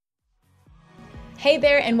Hey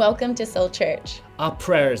there, and welcome to Soul Church. Our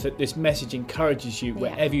prayer is that this message encourages you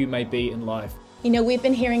wherever you may be in life. You know, we've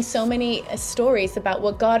been hearing so many stories about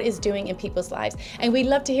what God is doing in people's lives, and we'd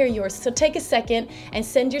love to hear yours. So take a second and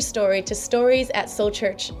send your story to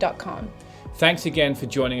stories@soulchurch.com. Thanks again for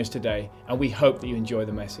joining us today, and we hope that you enjoy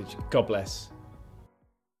the message. God bless.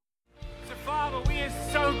 So Father, we are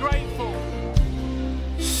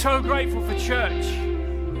so grateful for church.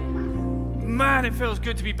 Man, it feels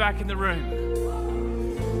good to be back in the room.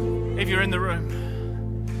 If you're in the room,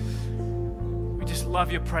 we just love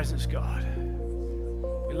your presence, God.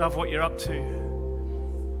 We love what you're up to.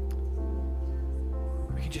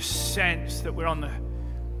 We can just sense that we're on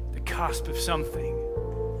the cusp of something.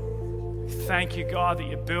 Thank you, God, that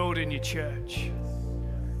you're building your church.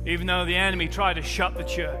 Even though the enemy tried to shut the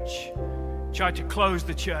church, tried to close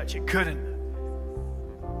the church, it couldn't.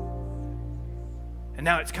 And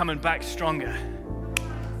now it's coming back stronger.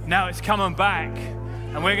 Now it's coming back.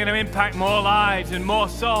 And we're going to impact more lives and more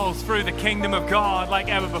souls through the kingdom of God like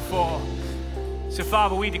ever before. So,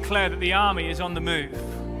 Father, we declare that the army is on the move.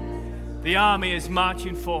 The army is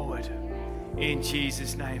marching forward in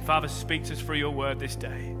Jesus' name. Father, speak to us through your word this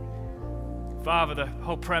day. Father, the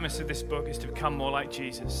whole premise of this book is to become more like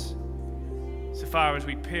Jesus. So, Father, as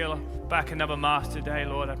we peel back another mask today,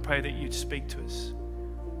 Lord, I pray that you'd speak to us.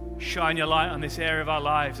 Shine your light on this area of our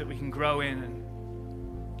lives that we can grow in and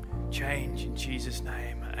change in Jesus'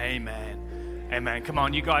 name. Amen. Amen. Come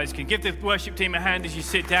on, you guys can give the worship team a hand as you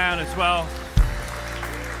sit down as well.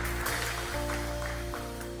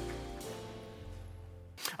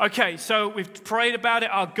 Okay, so we've prayed about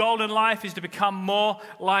it. Our goal in life is to become more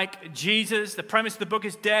like Jesus. The premise of the book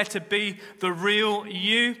is Dare to Be the Real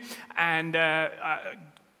You. And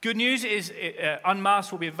good news is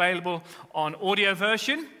Unmasked will be available on audio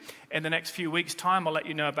version in the next few weeks' time. I'll let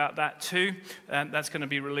you know about that too. That's going to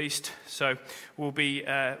be released, so we'll be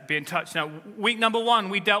in touch. Now, week number 1,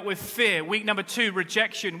 we dealt with fear. Week number 2,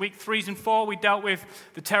 rejection. Week 3 and 4, we dealt with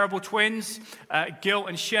the terrible twins, guilt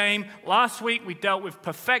and shame. Last week, we dealt with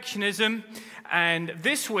perfectionism. And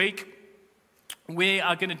this week, we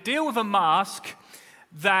are going to deal with a mask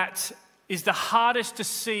that is the hardest to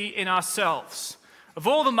see in ourselves. Of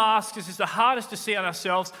all the masks, this is the hardest to see on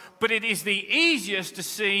ourselves, but it is the easiest to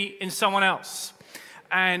see in someone else.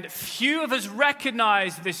 And few of us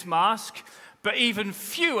recognize this mask, but even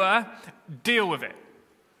fewer deal with it.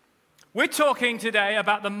 We're talking today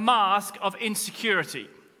about the mask of insecurity.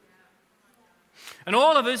 And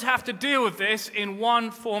all of us have to deal with this in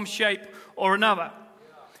one form, shape, or another.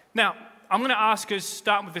 Now, I'm going to ask us,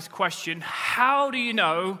 starting with this question, how do you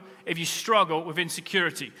know if you struggle with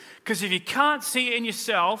insecurity? Because if you can't see it in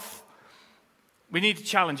yourself, we need to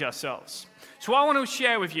challenge ourselves. So what I want to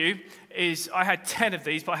share with you is, I had 10 of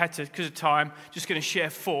these, but I had to, because of time, just going to share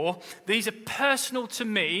 4. These are personal to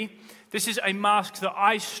me. This is a mask that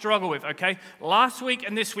I struggle with, okay? Last week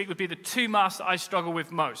and this week would be the 2 masks that I struggle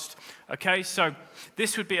with most, okay? So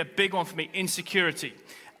this would be a big one for me, insecurity.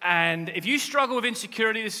 And if you struggle with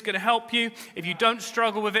insecurity, this is going to help you. If you don't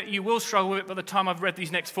struggle with it, you will struggle with it by the time I've read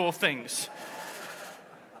these next 4 things.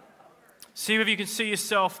 See if you can see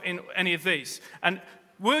yourself in any of these. And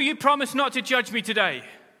will you promise not to judge me today?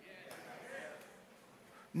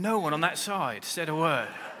 No one on that side said a word.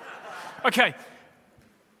 Okay,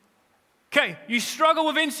 you struggle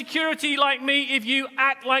with insecurity like me if you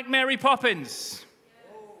act like Mary Poppins.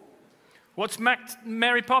 What's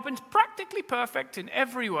Mary Poppins? Practically perfect in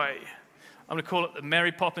every way. I'm going to call it the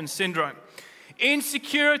Mary Poppins syndrome.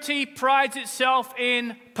 Insecurity prides itself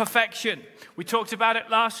in perfection. We talked about it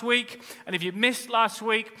last week, and if you missed last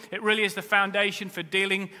week, it really is the foundation for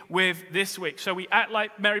dealing with this week. So we act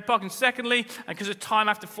like Mary Poppins. Secondly, and because of time,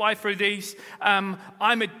 I have to fly through these, I'm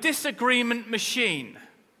a disagreement machine.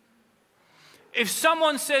 If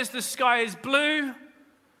someone says the sky is blue,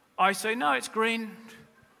 I say, no, it's green.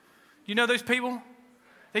 You know those people?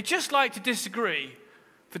 They just like to disagree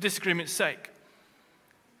for disagreement's sake.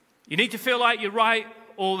 You need to feel like you're right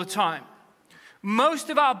all the time. Most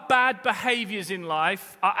of our bad behaviors in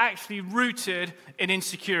life are actually rooted in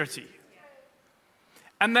insecurity.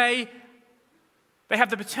 And they have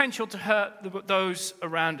the potential to hurt those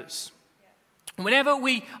around us. Whenever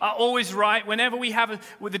we are always right, whenever we have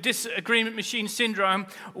with the disagreement machine syndrome,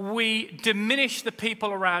 we diminish the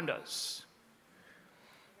people around us.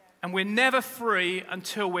 And we're never free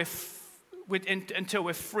until we're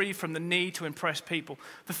free from the need to impress people.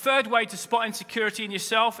 The third way to spot insecurity in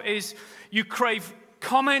yourself is you crave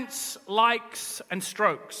comments, likes, and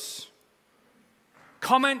strokes.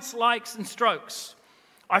 Comments, likes, and strokes.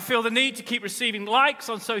 I feel the need to keep receiving likes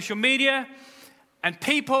on social media and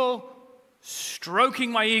people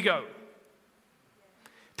stroking my ego.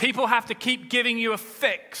 People have to keep giving you a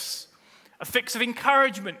fix of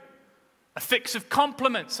encouragement, a fix of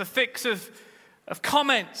compliments, a fix of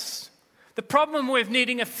comments. The problem with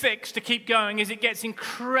needing a fix to keep going is it gets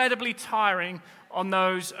incredibly tiring on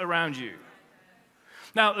those around you.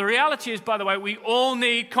 Now, the reality is, by the way, we all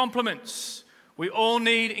need compliments. We all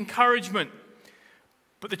need encouragement.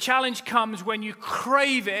 But the challenge comes when you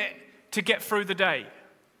crave it to get through the day.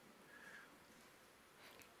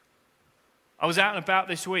 I was out and about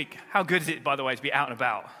this week. How good is it, by the way, to be out and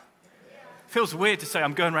about? Feels weird to say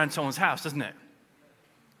I'm going around someone's house, doesn't it?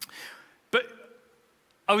 But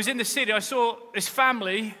I was in the city. I saw this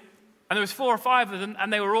family, and there was 4 or 5 of them,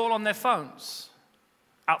 and they were all on their phones,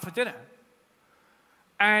 out for dinner.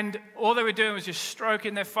 And all they were doing was just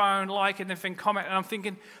stroking their phone, liking their thing, commenting. And I'm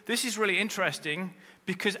thinking, this is really interesting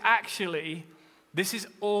because actually, this is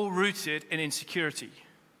all rooted in insecurity.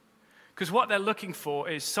 Because what they're looking for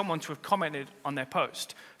is someone to have commented on their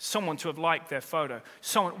post, someone to have liked their photo,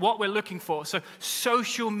 what we're looking for. So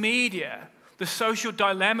social media, the social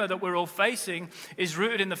dilemma that we're all facing is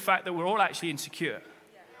rooted in the fact that we're all actually insecure.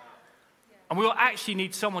 And we all actually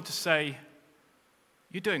need someone to say,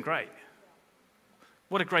 you're doing great.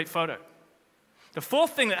 What a great photo. The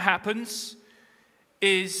fourth thing that happens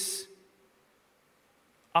is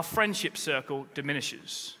our friendship circle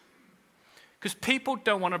diminishes. Because people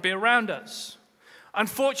don't want to be around us.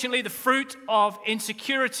 Unfortunately, the fruit of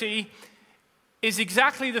insecurity is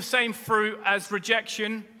exactly the same fruit as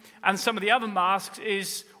rejection, and some of the other masks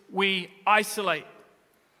is we isolate.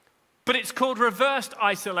 But it's called reversed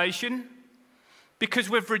isolation, because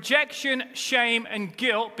with rejection, shame, and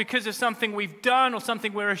guilt, because of something we've done or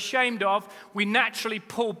something we're ashamed of, we naturally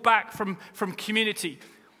pull back from community.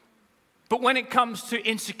 But when it comes to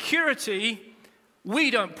insecurity,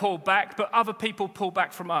 we don't pull back, but other people pull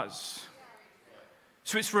back from us.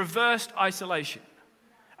 So it's reversed isolation,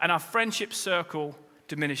 and our friendship circle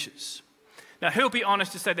diminishes. Now, who'll be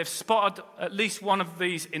honest to say they've spotted at least one of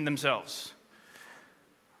these in themselves?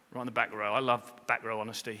 Right on the back row. I love back row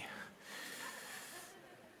honesty.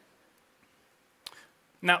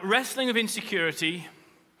 Now, wrestling with insecurity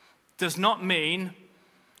does not mean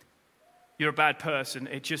you're a bad person.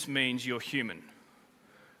 It just means you're human.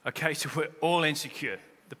 Okay, so we're all insecure.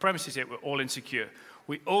 The premise is we're all insecure.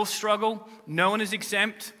 We all struggle. No one is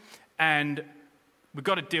exempt, and we've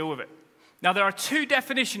got to deal with it. Now, there are 2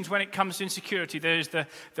 definitions when it comes to insecurity. There's the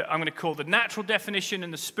I'm going to call the natural definition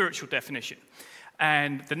and the spiritual definition.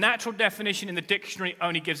 And the natural definition in the dictionary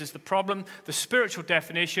only gives us the problem. The spiritual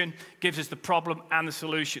definition gives us the problem and the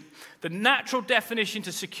solution. The natural definition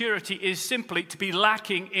to security is simply to be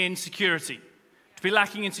lacking in security. To be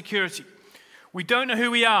lacking in security. We don't know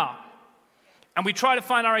who we are. And we try to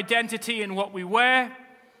find our identity in what we wear,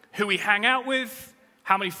 who we hang out with,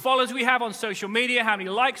 how many followers we have on social media, how many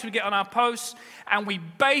likes we get on our posts, and we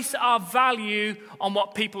base our value on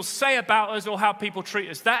what people say about us or how people treat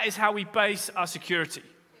us. That is how we base our security.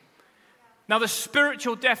 Now, the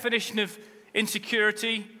spiritual definition of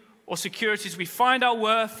insecurity or security is we find our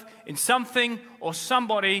worth in something or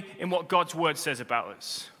somebody in what God's word says about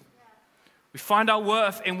us. We find our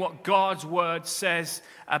worth in what God's word says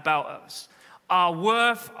about us. Our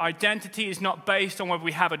worth, identity is not based on whether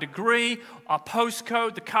we have a degree, our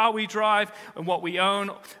postcode, the car we drive, and what we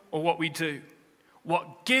own or what we do.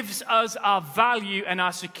 What gives us our value and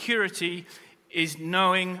our security is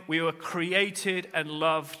knowing we were created and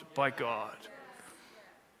loved by God.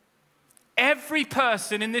 Every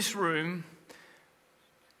person in this room,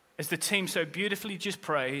 as the team so beautifully just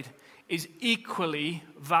prayed, is equally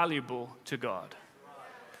valuable to God.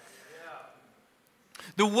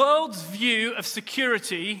 The world's view of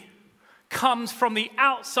security comes from the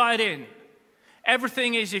outside in.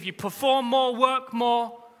 Everything is if you perform more, work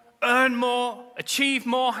more, earn more, achieve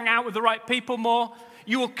more, hang out with the right people more,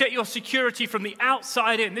 you will get your security from the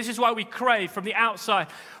outside in. This is why we crave from the outside.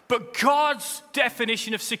 But God's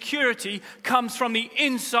definition of security comes from the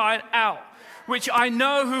inside out, which I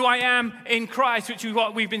know who I am in Christ, which is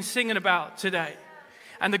what we've been singing about today.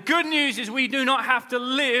 And the good news is we do not have to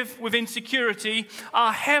live with insecurity.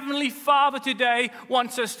 Our Heavenly Father today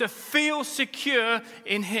wants us to feel secure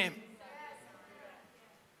in Him.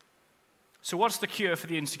 So what's the cure for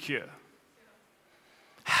the insecure?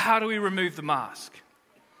 How do we remove the mask?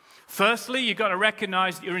 Firstly, you've got to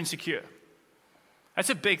recognize that you're insecure.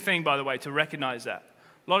 That's a big thing, by the way, to recognize that.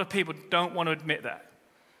 A lot of people don't want to admit that.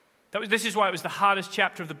 This is why it was the hardest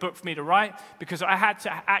chapter of the book for me to write, because I had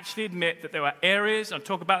to actually admit that there were areas, I'll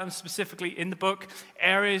talk about them specifically in the book,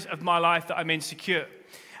 areas of my life that I'm insecure.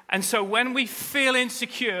 And so when we feel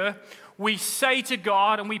insecure, we say to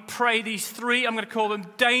God and we pray these three, I'm going to call them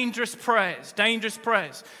dangerous prayers. Dangerous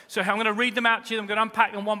prayers. So I'm going to read them out to you. I'm going to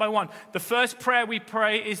unpack them one by one. The first prayer we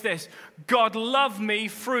pray is this: God, love me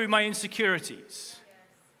through my insecurities.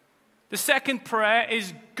 The second prayer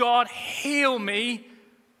is, God, heal me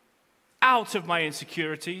out of my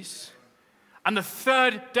insecurities. And the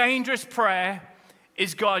third dangerous prayer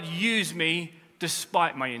is, God, use me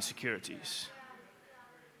despite my insecurities.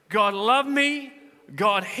 God, love me.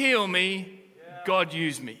 God, heal me. God,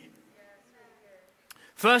 use me.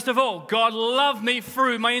 First of all, God, love me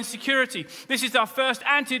through my insecurity. This is our first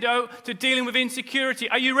antidote to dealing with insecurity.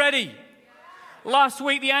 Are you ready? Last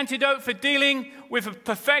week, the antidote for dealing with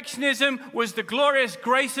perfectionism was the glorious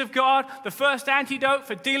grace of God. The first antidote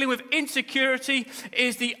for dealing with insecurity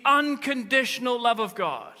is the unconditional love of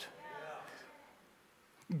God.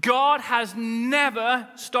 God has never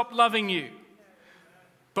stopped loving you,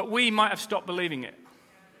 but we might have stopped believing it.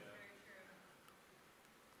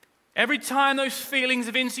 Every time those feelings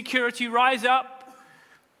of insecurity rise up,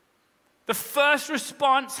 the first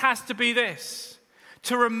response has to be this: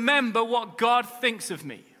 to remember what God thinks of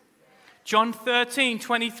me. John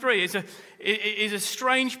 13:23 is a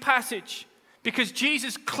strange passage because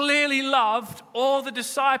Jesus clearly loved all the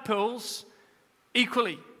disciples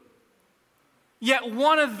equally. Yet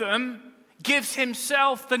one of them gives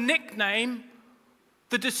himself the nickname,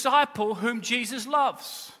 the disciple whom Jesus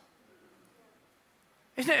loves.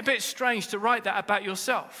 Isn't it a bit strange to write that about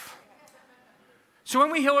yourself? So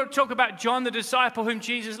when we hear talk about John, the disciple whom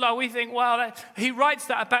Jesus loved, we think, well, he writes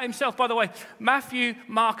that about himself. By the way, Matthew,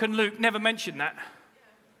 Mark, and Luke never mention that.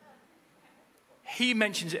 He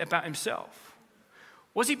mentions it about himself.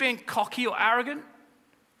 Was he being cocky or arrogant?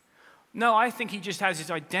 No, I think he just has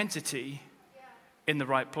his identity in the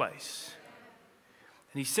right place.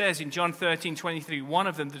 And he says in John 13:23, one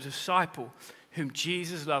of them, the disciple whom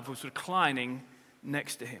Jesus loved, was reclining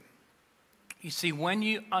next to him. You see, when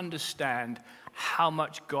you understand how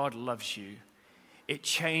much God loves you, it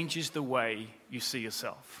changes the way you see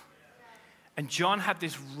yourself. And John had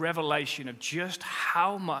this revelation of just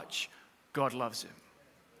how much God loves him.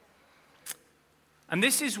 And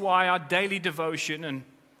this is why our daily devotion, and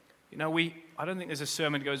I don't think there's a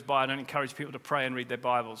sermon that goes by I don't encourage people to pray and read their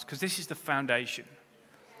Bibles, because this is the foundation.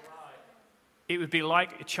 It would be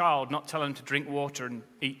like a child not telling them to drink water and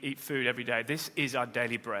eat food every day. This is our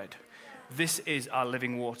daily bread. This is our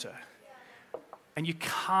living water. And you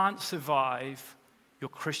can't survive your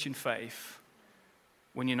Christian faith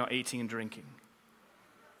when you're not eating and drinking.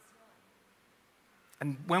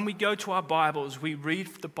 And when we go to our Bibles, we read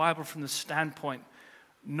the Bible from the standpoint,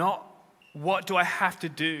 not what do I have to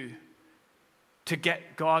do to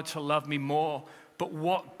get God to love me more, but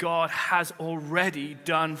what God has already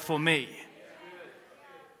done for me.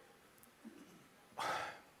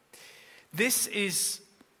 This is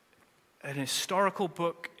an historical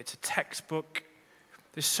book. It's a textbook.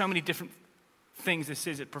 There's so many different things this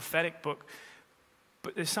is, a prophetic book.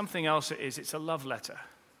 But there's something else it is. It's a love letter.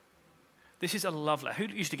 This is a love letter.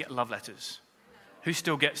 Who used to get love letters? Who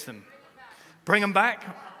still gets them? Bring them back.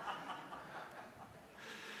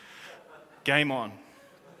 Game on.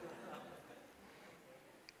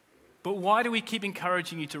 But why do we keep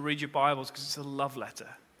encouraging you to read your Bibles? Because it's a love letter.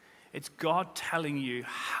 It's God telling you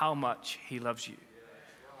how much he loves you.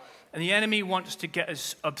 And the enemy wants to get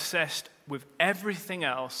us obsessed with everything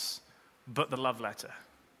else but the love letter.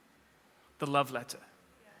 The love letter.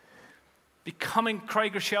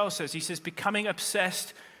 Craig Rochelle says, becoming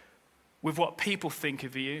obsessed with what people think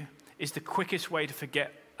of you is the quickest way to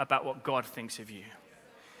forget about what God thinks of you.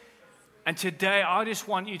 And today, I just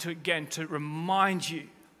want you to remind you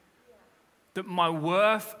that my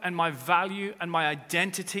worth and my value and my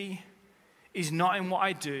identity is not in what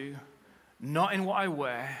I do, not in what I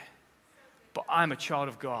wear, but I'm a child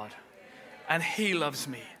of God. And he loves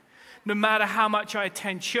me. No matter how much I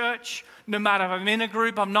attend church, no matter if I'm in a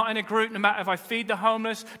group, I'm not in a group, no matter if I feed the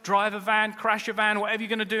homeless, drive a van, crash a van, whatever you're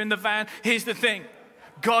going to do in the van, here's the thing.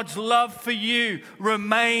 God's love for you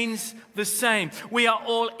remains the same. We are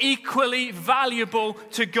all equally valuable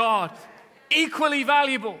to God. Equally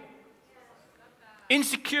valuable.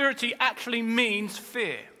 Insecurity actually means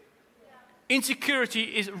fear. Insecurity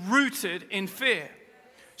is rooted in fear.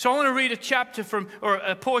 So I want to read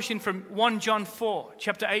a portion from 1 John 4,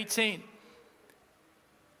 chapter 18.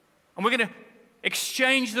 And we're going to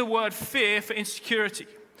exchange the word fear for insecurity.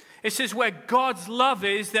 It says, where God's love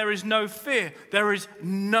is, there is no fear. There is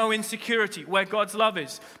no insecurity where God's love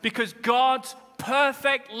is. Because God's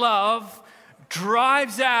perfect love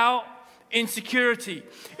drives out insecurity.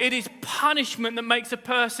 It is punishment that makes a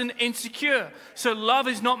person insecure. So love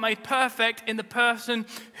is not made perfect in the person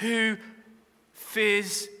who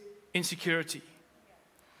fears insecurity.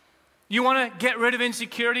 You want to get rid of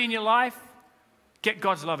insecurity in your life? Get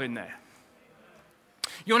God's love in there.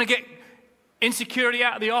 You want to get insecurity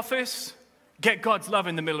out of the office? Get God's love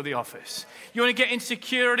in the middle of the office. You want to get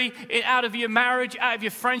insecurity out of your marriage, out of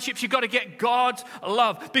your friendships? You've got to get God's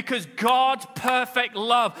love, because God's perfect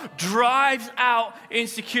love drives out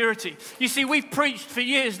insecurity. You see, we've preached for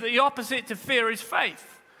years that the opposite to fear is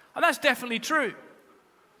faith. And that's definitely true.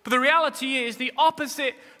 But the reality is the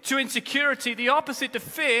opposite to insecurity, the opposite to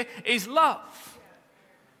fear is love.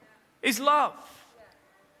 Is love.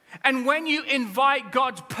 And when you invite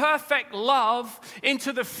God's perfect love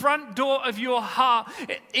into the front door of your heart,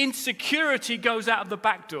 insecurity goes out of the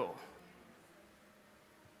back door.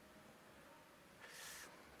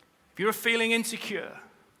 If you're feeling insecure,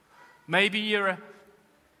 maybe you're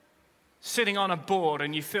sitting on a board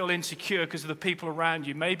and you feel insecure because of the people around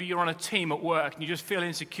you. Maybe you're on a team at work and you just feel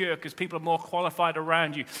insecure because people are more qualified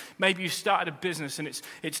around you. Maybe you started a business and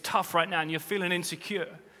it's tough right now and you're feeling insecure.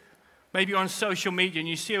 Maybe you're on social media and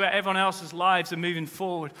you see how everyone else's lives are moving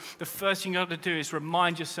forward. The first thing you have to do is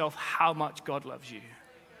remind yourself how much God loves you.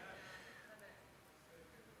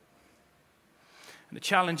 And the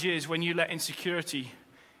challenge is, when you let insecurity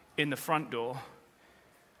in the front door,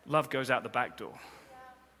 love goes out the back door.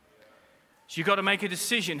 So you've got to make a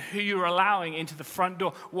decision who you're allowing into the front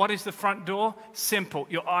door. What is the front door? Simple,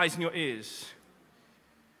 your eyes and your ears.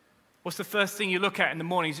 What's the first thing you look at in the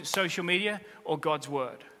morning? Is it social media or God's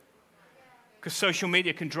word? Because social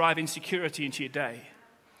media can drive insecurity into your day.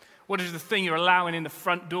 What is the thing you're allowing in the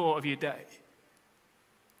front door of your day?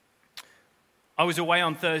 I was away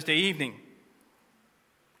on Thursday evening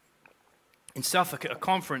in Suffolk at a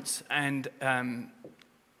conference, and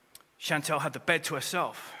Chantel had the bed to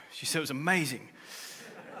herself. She said it was amazing.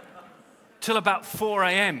 Till about 4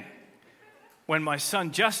 a.m. when my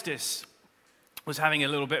son Justice was having a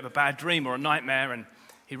little bit of a bad dream or a nightmare, and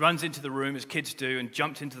he runs into the room, as kids do, and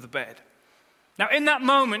jumped into the bed. Now, in that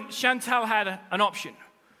moment, Chantel had an option.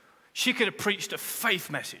 She could have preached a faith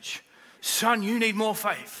message. Son, you need more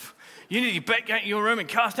faith. You need to get out your room and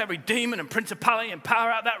cast every demon and principality and power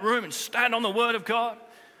out of that room and stand on the word of God.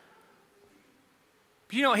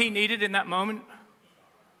 But you know what he needed in that moment?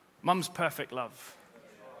 Mum's perfect love.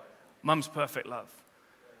 Mum's perfect love.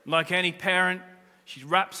 Like any parent, she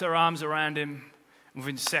wraps her arms around him, and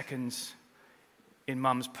within seconds, in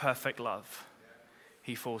Mum's perfect love,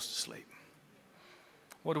 he falls to sleep.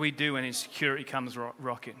 What do we do when insecurity comes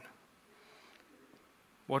rocking?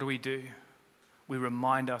 What do? We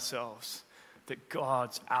remind ourselves that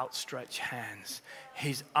God's outstretched hands,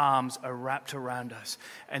 his arms are wrapped around us.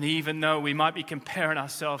 And even though we might be comparing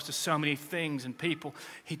ourselves to so many things and people,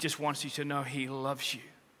 he just wants you to know he loves you.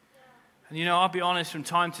 And you know, I'll be honest, from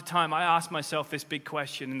time to time, I ask myself this big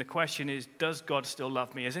question. And the question is, does God still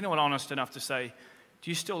love me? Is anyone honest enough to say,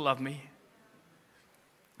 do you still love me?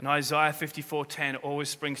 And Isaiah 54:10 always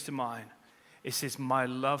springs to mind. It says, my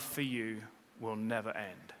love for you will never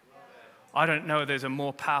end. I don't know if there's a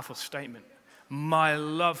more powerful statement. My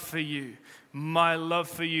love for you,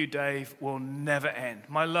 Dave, will never end.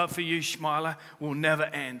 My love for you, Shmila, will never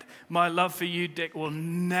end. My love for you, Dick, will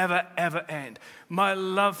never, ever end. My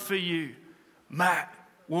love for you, Matt,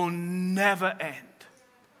 will never end.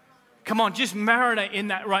 Come on, just marinate in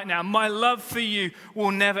that right now. My love for you will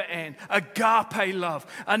never end. Agape love,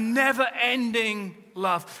 a never-ending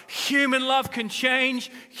love. Human love can change.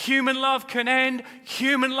 Human love can end.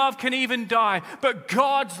 Human love can even die. But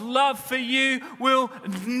God's love for you will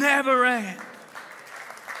never end.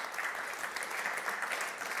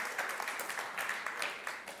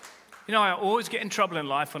 You know, I always get in trouble in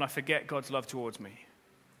life when I forget God's love towards me,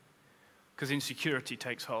 because insecurity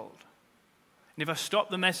takes hold. And if I stop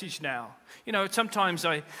the message now, you know, sometimes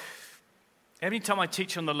every time I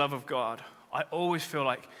teach on the love of God, I always feel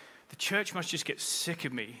like the church must just get sick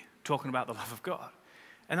of me talking about the love of God.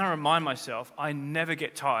 And then I remind myself, I never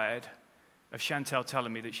get tired of Chantel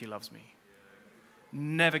telling me that she loves me.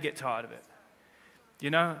 Never get tired of it. You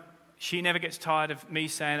know, she never gets tired of me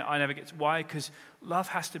saying it. I never get. Why? Because love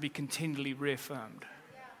has to be continually reaffirmed.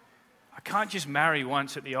 I can't just marry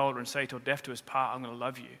once at the altar and say till death do us part, I'm going to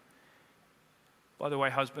love you. By the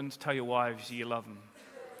way, husbands, tell your wives you love them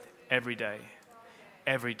every day,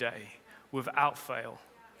 without fail.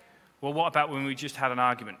 Well, what about when we just had an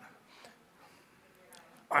argument?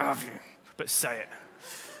 I love you, but say it.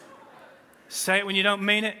 Say it when you don't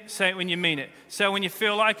mean it. Say it when you mean it. Say it when you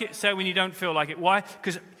feel like it. Say it when you don't feel like it. Why?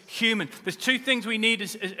 Because human. There's two things we need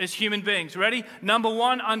as human beings. Ready? Number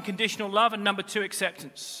one, unconditional love, and number two,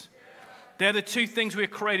 acceptance. They're the two things we're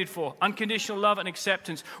created for, unconditional love and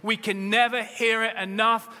acceptance. We can never hear it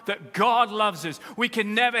enough that God loves us. We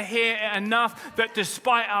can never hear it enough that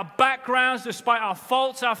despite our backgrounds, despite our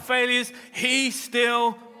faults, our failures, He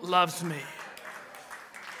still loves me.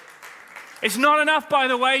 It's not enough, by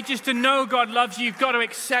the way, just to know God loves you. You've got to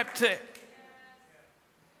accept it.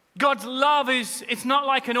 God's love it's not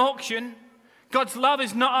like an auction. God's love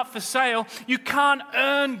is not up for sale. You can't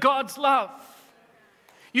earn God's love.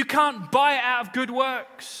 You can't buy it out of good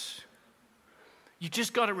works. You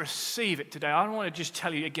just got to receive it today. I don't want to just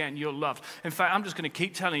tell you again, you're loved. In fact, I'm just going to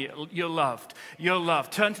keep telling you, you're loved. You're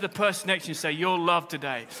loved. Turn to the person next to you and say, you're loved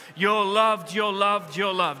today. You're loved, you're loved,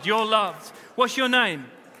 you're loved. You're loved. What's your name?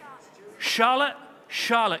 Charlotte?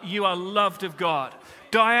 Charlotte, you are loved of God.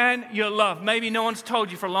 Diane, you're loved. Maybe no one's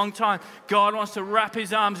told you for a long time. God wants to wrap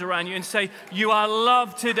His arms around you and say, you are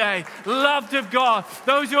loved today, loved of God.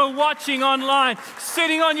 Those who are watching online,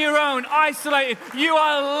 sitting on your own, isolated, you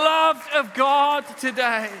are loved of God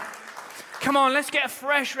today. Come on, let's get a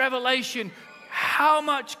fresh revelation how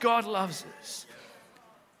much God loves us.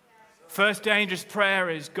 First dangerous prayer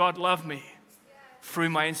is, God love me through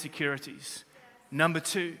my insecurities. Number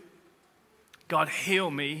two, God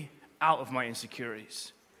heal me out of my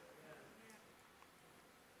insecurities.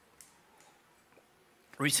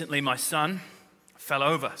 Recently, my son fell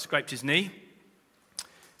over, scraped his knee,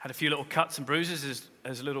 had a few little cuts and bruises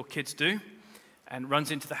as little kids do, and runs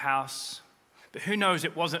into the house. But who knows,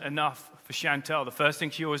 it wasn't enough for Chantel. The first thing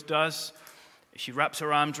she always does, she wraps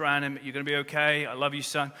her arms around him. You're going to be okay. I love you,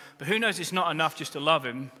 son. But who knows, it's not enough just to love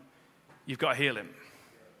him. You've got to heal him.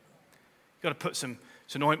 You've got to put some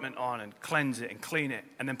ointment on and cleanse it and clean it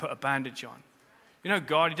and then put a bandage on. You know,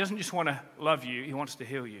 God, He doesn't just want to love you, He wants to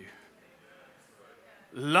heal you.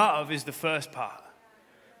 Love is the first part,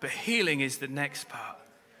 but healing is the next part.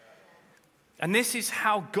 And this is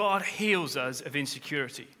how God heals us of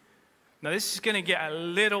insecurity. Now, this is going to get a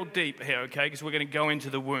little deep here, okay, because we're going to go into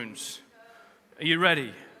the wounds. Are you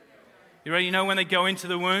ready? You ready? You know when they go into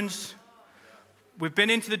the wounds? We've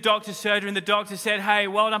been into the doctor's surgery and the doctor said, hey,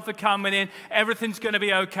 well done for coming in. Everything's going to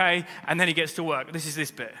be okay. And then he gets to work. This is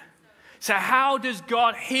this bit. So how does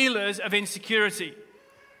God heal us of insecurity?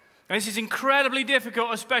 And this is incredibly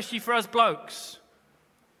difficult, especially for us blokes,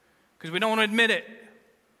 because we don't want to admit it.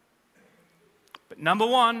 But number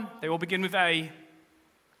one, they all begin with A.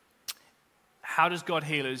 How does God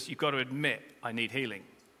heal us? You've got to admit, I need healing.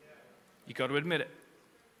 You've got to admit it.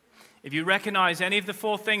 If you recognize any of the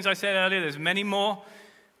four things I said earlier, there's many more,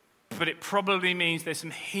 but it probably means there's some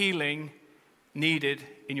healing needed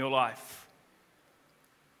in your life.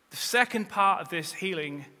 The second part of this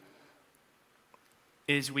healing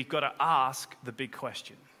is we've got to ask the big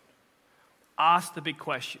question. Ask the big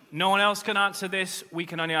question. No one else can answer this. We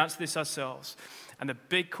can only answer this ourselves. And the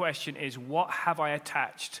big question is, what have I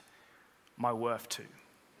attached my worth to?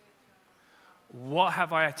 What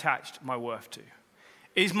have I attached my worth to?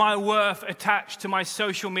 Is my worth attached to my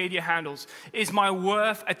social media handles? Is my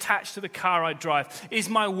worth attached to the car I drive? Is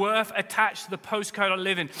my worth attached to the postcode I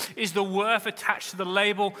live in? Is the worth attached to the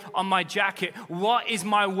label on my jacket? What is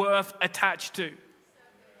my worth attached to?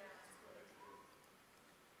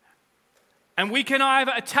 And we can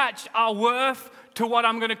either attach our worth to what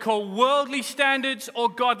I'm going to call worldly standards or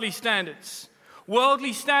godly standards.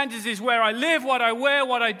 Worldly standards is where I live, what I wear,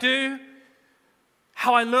 what I do,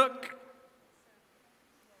 how I look,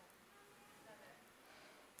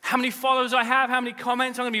 how many followers I have, how many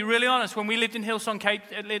comments. I'm going to be really honest. When we lived in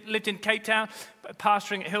Cape Town,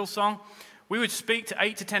 pastoring at Hillsong, we would speak to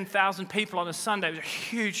 8,000 to 10,000 people on a Sunday. It was a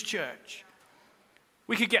huge church.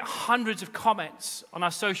 We could get hundreds of comments on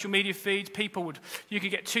our social media feeds. You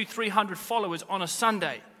could get 200-300 followers on a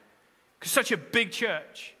Sunday. Because such a big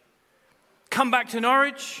church. Come back to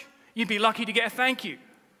Norwich, you'd be lucky to get a thank you.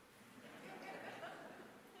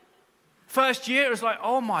 First year, it was like,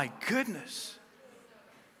 oh my goodness.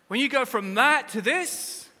 When you go from that to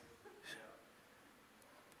this,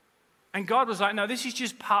 and God was like, no, this is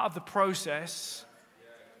just part of the process.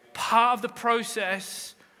 Part of the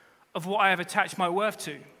process of what I have attached my worth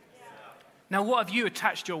to. Now, what have you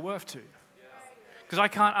attached your worth to? Because I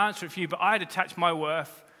can't answer it for you, but I had attached my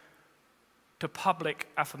worth to public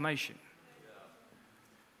affirmation.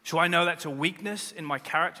 So I know that's a weakness in my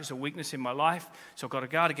character, it's a weakness in my life, so I've got to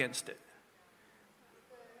guard against it.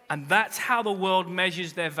 And that's how the world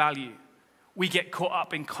measures their value. We get caught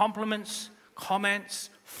up in compliments, comments,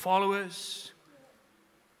 followers.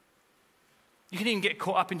 You can even get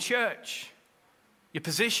caught up in church, your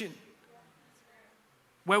position,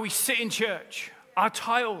 where we sit in church. our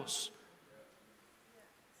titles.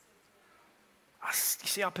 You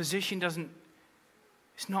see, our position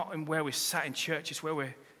it's not in where we're sat in church, it's where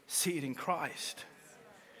we're seated in Christ.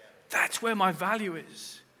 That's where my value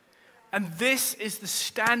is. And this is the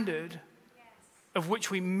standard of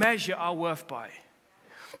which we measure our worth by.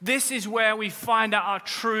 This is where we find out our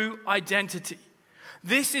true identity.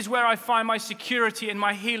 This is where I find my security and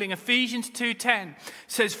my healing. Ephesians 2:10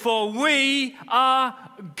 says, for we are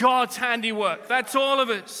God's handiwork. That's all of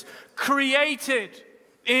us. Created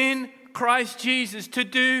in Christ Jesus to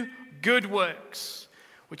do good works,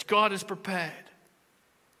 which God has prepared.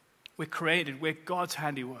 We're created. We're God's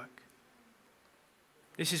handiwork.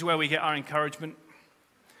 This is where we get our encouragement.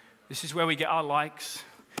 This is where we get our likes.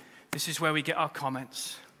 This is where we get our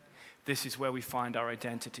comments. This is where we find our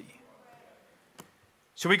identity.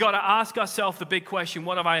 So we got to ask ourselves the big question,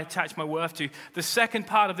 what have I attached my worth to? The second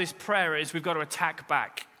part of this prayer is we've got to attack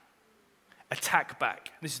back. Attack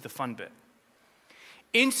back. This is the fun bit.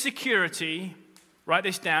 Insecurity, write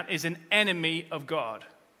this down, is an enemy of God.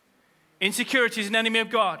 Insecurity is an enemy of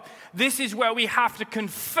God. This is where we have to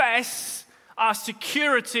confess our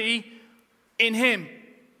security in Him.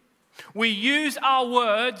 We use our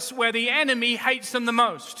words where the enemy hates them the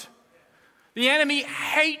most. The enemy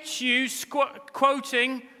hates you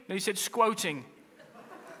quoting, no, he said squoting,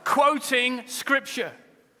 quoting Scripture.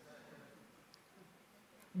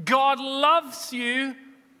 God loves you,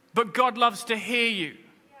 but God loves to hear you.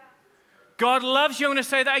 God loves you, I'm going to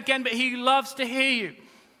say that again, but He loves to hear you.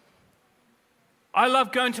 I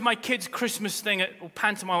love going to my kids' Christmas thing or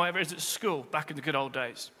pantomime, whatever it is, at school, back in the good old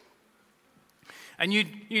days. And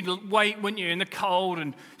you'd wait, wouldn't you, in the cold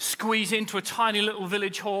and squeeze into a tiny little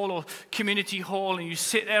village hall or community hall, and you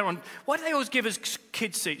sit there on, why do they always give us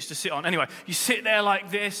kid seats to sit on? Anyway, you sit there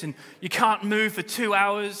like this and you can't move for 2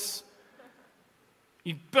 hours.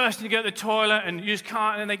 You burst in to go to the toilet and you just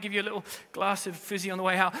can't, and then they give you a little glass of fizzy on the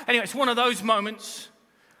way out. Anyway, it's one of those moments.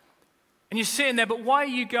 And you're sitting there, but why are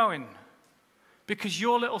you going? Because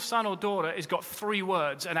your little son or daughter has got 3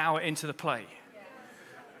 words an hour into the play.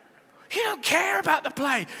 You don't care about the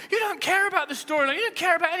play. You don't care about the storyline. You don't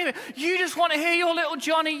care about anything. You just want to hear your little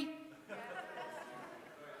Johnny.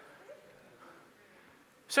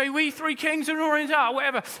 Say, we 3 kings and orange are,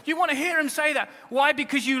 whatever. You want to hear him say that. Why?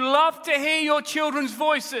 Because you love to hear your children's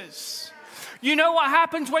voices. You know what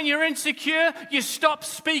happens when you're insecure? You stop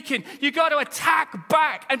speaking. You got to attack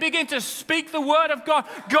back and begin to speak the word of God.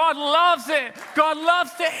 God loves it. God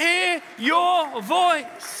loves to hear your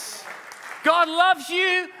voice. God loves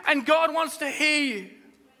you and God wants to hear you.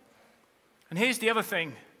 And here's the other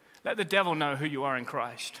thing. Let the devil know who you are in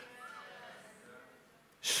Christ.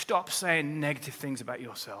 Stop saying negative things about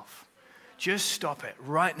yourself. Just stop it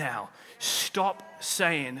right now. Stop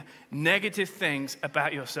saying negative things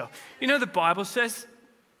about yourself. You know, the Bible says,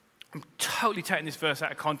 I'm totally taking this verse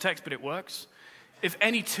out of context, but it works. If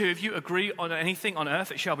any 2 of you agree on anything on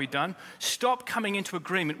earth, it shall be done. Stop coming into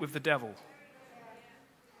agreement with the devil.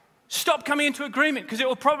 Stop coming into agreement, because it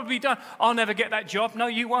will probably be done. I'll never get that job. No,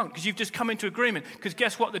 you won't, because you've just come into agreement. Because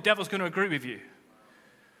guess what? The devil's going to agree with you.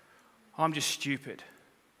 I'm just stupid.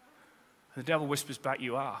 And the devil whispers back,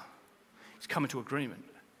 you are. He's come into agreement.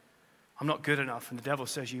 I'm not good enough. And the devil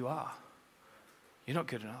says, you are. You're not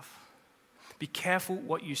good enough. Be careful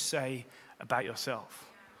what you say about yourself.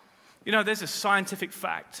 You know, there's a scientific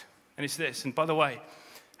fact, and it's this. And by the way,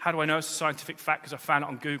 how do I know it's a scientific fact? Because I found it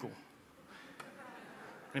on Google.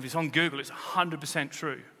 And if it's on Google, it's 100%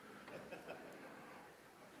 true.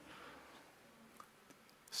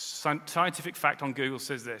 Scientific fact on Google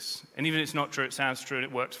says this. And even if it's not true, it sounds true and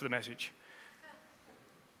it works for the message.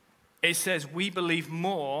 It says we believe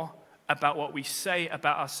more about what we say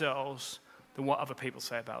about ourselves than what other people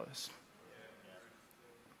say about us.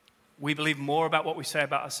 We believe more about what we say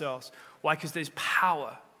about ourselves. Why? Because there's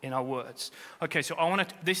power in our words. Okay, so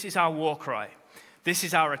this is our war cry. This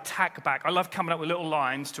is our attack back. I love coming up with little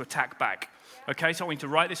lines to attack back. Okay, so I want you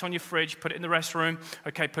to write this on your fridge, put it in the restroom.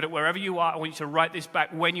 Okay, put it wherever you are. I want you to write this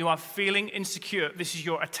back. When you are feeling insecure, this is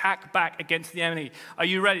your attack back against the enemy. Are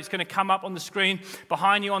you ready? It's going to come up on the screen,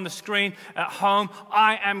 behind you on the screen, at home.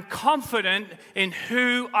 I am confident in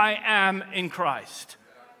who I am in Christ.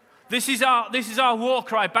 This is our war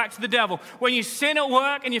cry back to the devil. When you sin at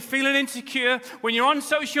work and you're feeling insecure, when you're on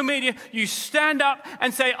social media, you stand up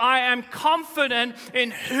and say, I am confident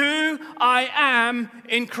in who I am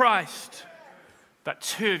in Christ. That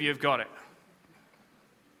 2 of you have got it.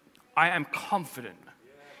 I am confident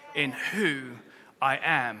in who I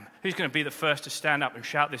am. Who's going to be the first to stand up and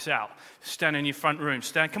shout this out? Stand in your front room.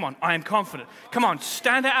 Stand. Come on, I am confident. Come on,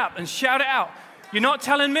 stand it up and shout it out. You're not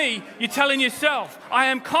telling me, you're telling yourself. I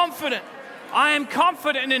am confident I am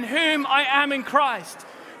confident in whom I am in Christ.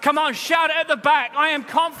 Come on, shout it at the back. I am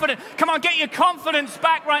confident. Come on, get your confidence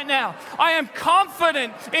back right now. I am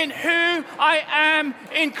confident in who I am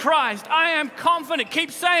in Christ. I am confident. Keep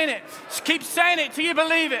saying it. Keep saying it till you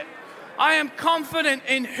believe it. I am confident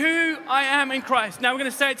in who I am in Christ. Now we're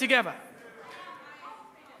going to say it together.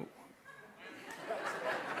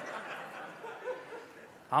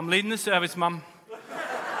 I'm leading the service, Mum.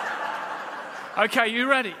 Okay, you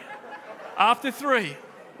ready? After 3.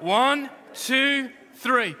 1, 2,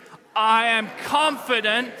 3. I am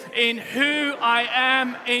confident in who I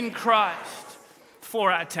am in Christ.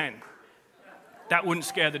 4 out of 10. That wouldn't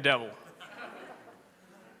scare the devil.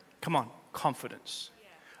 Come on, confidence.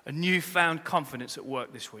 A newfound confidence at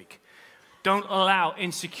work this week. Don't allow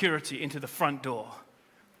insecurity into the front door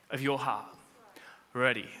of your heart.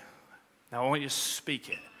 Ready? Now I want you to speak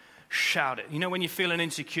it. Shout it. You know when you're feeling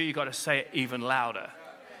insecure, you've got to say it even louder.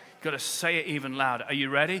 Got to say it even louder. Are you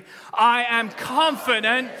ready? I am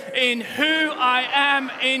confident in who I am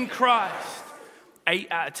in Christ.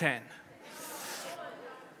 8 out of 10.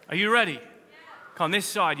 Are you ready? Come on, this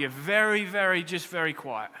side, you're very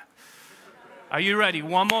quiet. Are you ready?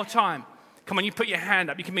 One more time. Come on, you put your hand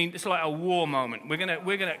up. You can mean it's like a war moment. We're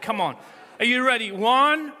gonna. Come on. Are you ready?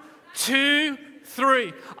 1, 2,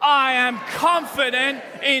 3. I am confident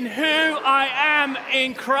in who I am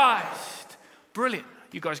in Christ. Brilliant.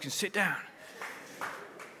 You guys can sit down.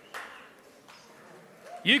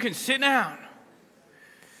 You can sit down.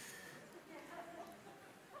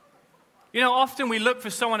 You know, often we look for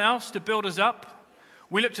someone else to build us up.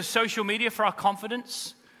 We look to social media for our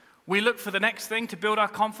confidence. We look for the next thing to build our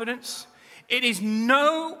confidence. It is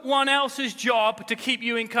no one else's job to keep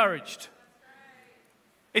you encouraged.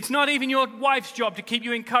 It's not even your wife's job to keep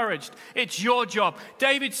you encouraged. It's your job.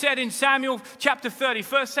 David said in Samuel chapter 30,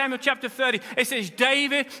 1 Samuel chapter 30, it says,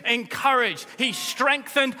 David encouraged. He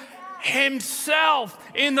strengthened himself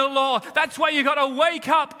in the Lord. That's why you got to wake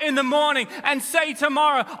up in the morning and say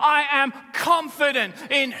tomorrow, I am confident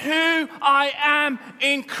in who I am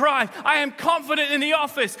in Christ. I am confident in the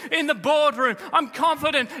office, in the boardroom. I'm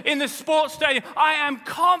confident in the sports stadium. I am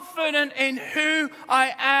confident in who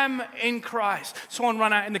I am in Christ. Someone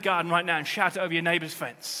run out in the garden right now and shout it over your neighbor's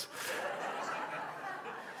fence.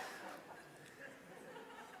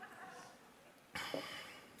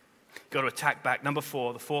 Got to attack back. Number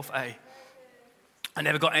 4, the 4th A. I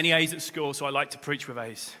never got any A's at school, so I like to preach with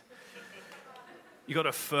A's. You got to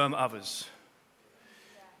affirm others.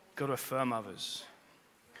 Got to affirm others.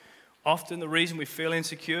 Often the reason we feel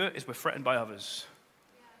insecure is we're threatened by others.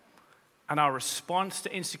 And our response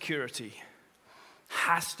to insecurity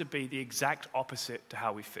has to be the exact opposite to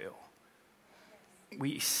how we feel.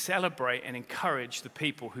 We celebrate and encourage the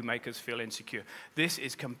people who make us feel insecure. This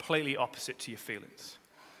is completely opposite to your feelings.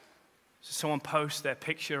 So someone posts their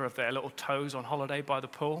picture of their little toes on holiday by the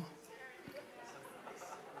pool.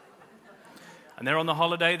 And they're on the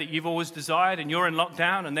holiday that you've always desired, and you're in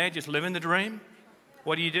lockdown, and they're just living the dream.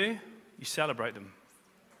 What do? You celebrate them.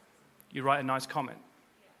 You write a nice comment.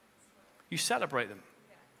 You celebrate them.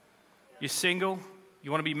 You're single,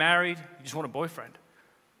 you want to be married, you just want a boyfriend.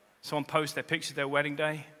 Someone posts their picture of their wedding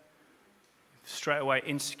day. Straight away,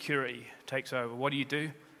 insecurity takes over. What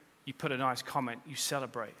do? You put a nice comment, you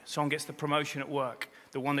celebrate. Someone gets the promotion at work,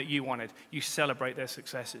 the one that you wanted, you celebrate their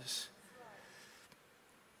successes.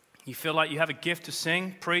 You feel like you have a gift to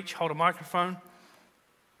sing, preach, hold a microphone,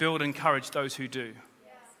 build and encourage those who do.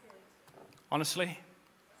 Honestly,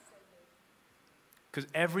 because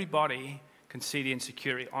everybody can see the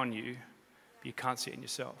insecurity on you, but you can't see it in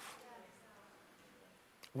yourself.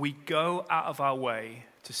 We go out of our way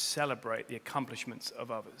to celebrate the accomplishments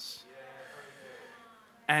of others.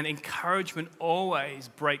 And encouragement always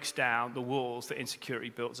breaks down the walls that insecurity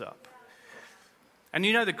builds up. And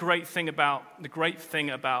you know the great thing about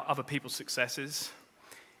other people's successes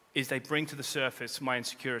is they bring to the surface my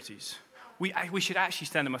insecurities. We should actually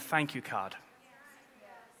send them a thank you card.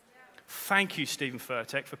 Thank you, Stephen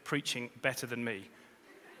Furtek, for preaching better than me.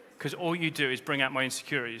 Because all you do is bring out my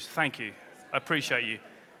insecurities. Thank you. I appreciate you.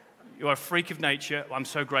 You're a freak of nature. I'm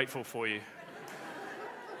so grateful for you.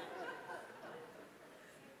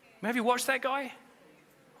 Have you watched that guy?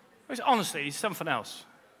 Honestly, he's something else.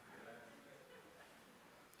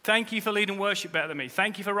 Thank you for leading worship better than me.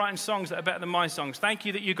 Thank you for writing songs that are better than my songs. Thank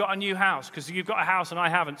you that you got a new house, because you've got a house and I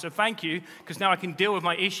haven't. So thank you, because now I can deal with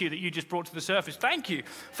my issue that you just brought to the surface. Thank you.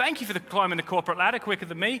 Thank you for climbing the corporate ladder quicker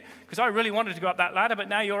than me, because I really wanted to go up that ladder, but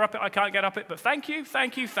now you're up it, I can't get up it. But thank you,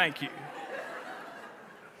 thank you, thank you.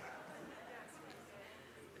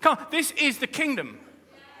 Come on, this is the kingdom.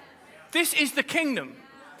 This is the kingdom.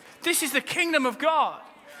 This is the kingdom of God.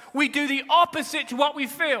 We do the opposite to what we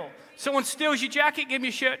feel. Someone steals your jacket, give them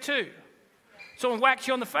your shirt too. Someone whacks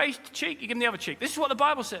you on the face, cheek, you give them the other cheek. This is what the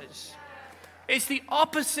Bible says. It's the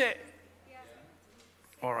opposite.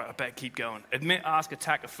 All right, I better keep going. Admit, ask,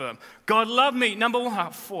 attack, affirm. God love me. Number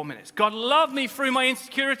one, 4 minutes. God love me through my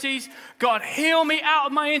insecurities. God heal me out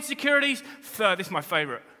of my insecurities. Third, this is my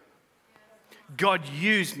favorite. God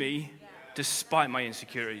use me despite my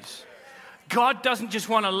insecurities. God doesn't just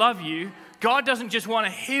want to love you. God doesn't just want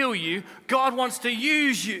to heal you. God wants to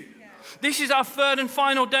use you. This is our third and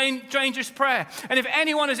final dangerous prayer. And if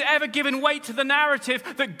anyone has ever given weight to the narrative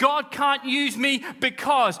that God can't use me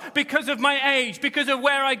because of my age, because of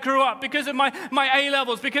where I grew up, because of my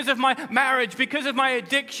A-levels, because of my marriage, because of my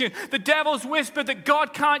addiction, the devil's whispered that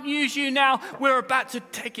God can't use you now, we're about to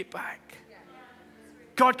take it back.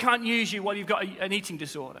 God can't use you while you've got an eating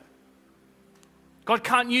disorder. God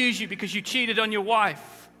can't use you because you cheated on your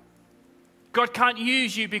wife. God can't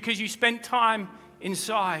use you because you spent time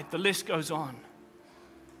inside. The list goes on.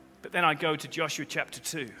 But then I go to Joshua chapter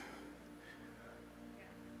 2.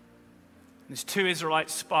 There's 2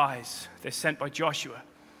 Israelite spies. They're sent by Joshua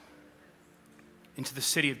into the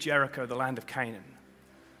city of Jericho, the land of Canaan.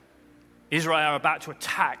 Israel are about to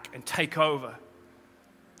attack and take over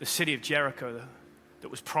the city of Jericho that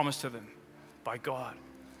was promised to them by God.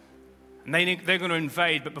 And they're going to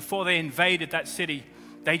invade, but before they invaded that city,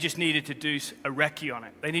 they just needed to do a recce on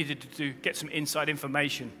it. They needed to get some inside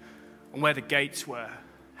information on where the gates were,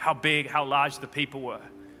 how big, how large the people were.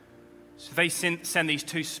 So they send these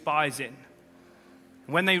 2 spies in.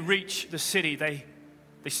 And when they reach the city, they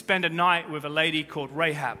spend a night with a lady called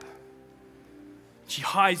Rahab. She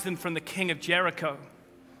hides them from the king of Jericho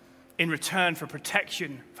in return for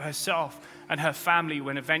protection for herself and her family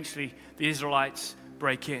when eventually the Israelites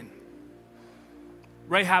break in.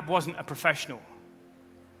 Rahab wasn't a professional.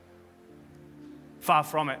 Far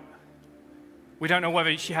from it. We don't know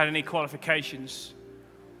whether she had any qualifications.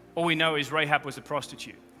 All we know is Rahab was a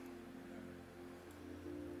prostitute.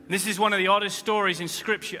 This is one of the oddest stories in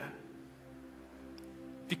Scripture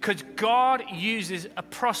because God uses a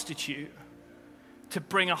prostitute to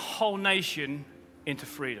bring a whole nation into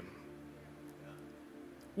freedom.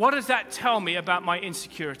 What does that tell me about my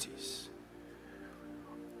insecurities?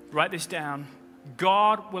 Write this down.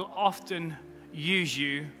 God will often use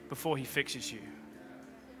you before he fixes you.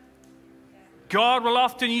 God will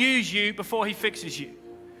often use you before he fixes you.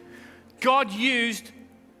 God used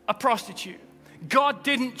a prostitute. God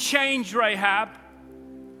didn't change Rahab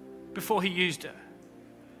before he used her.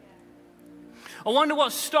 I wonder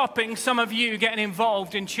what's stopping some of you getting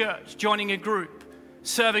involved in church, joining a group,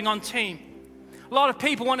 serving on team. A lot of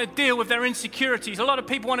people want to deal with their insecurities. A lot of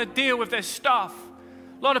people want to deal with their stuff.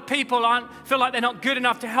 A lot of people feel like they're not good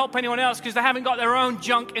enough to help anyone else because they haven't got their own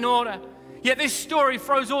junk in order. Yet this story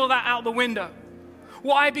throws all that out the window.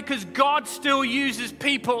 Why? Because God still uses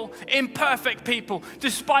people, imperfect people.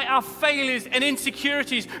 Despite our failures and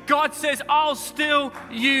insecurities, God says, I'll still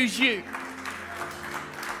use you.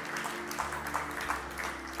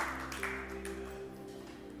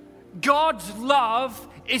 God's love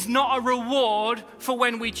is not a reward for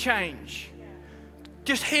when we change.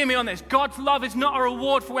 Just hear me on this. God's love is not a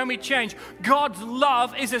reward for when we change. God's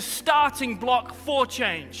love is a starting block for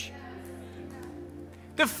change.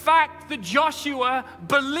 The fact that Joshua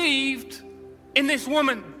believed in this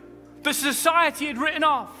woman, the society had written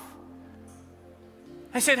off,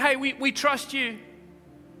 and said, hey, we trust you,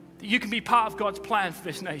 that you can be part of God's plan for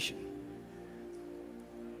this nation.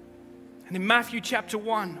 And in Matthew chapter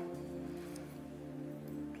 1,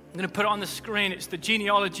 I'm going to put it on the screen. It's the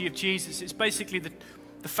genealogy of Jesus. It's basically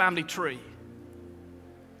the family tree.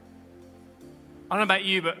 I don't know about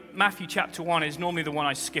you, but Matthew chapter 1 is normally the one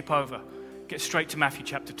I skip over. Get straight to Matthew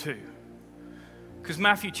chapter 2. Because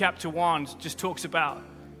Matthew chapter 1 just talks about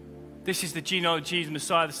this is the genealogy of the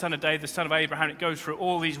Messiah, the son of David, the son of Abraham. It goes through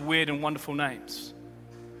all these weird and wonderful names.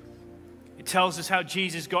 It tells us how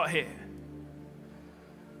Jesus got here.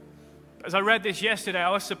 As I read this yesterday, I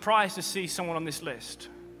was surprised to see someone on this list.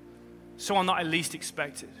 Someone that I least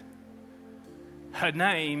expected. Her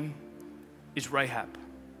name is Rahab.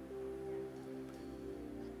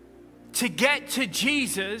 To get to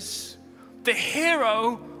Jesus, the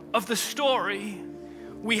hero of the story,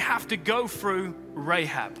 we have to go through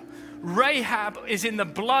Rahab. Rahab is in the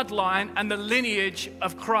bloodline and the lineage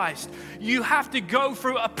of Christ. You have to go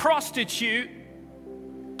through a prostitute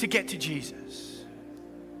to get to Jesus.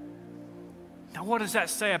 Now, what does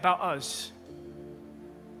that say about us?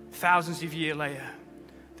 Thousands of years later,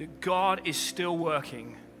 that God is still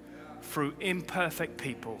working through imperfect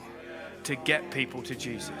people to get people to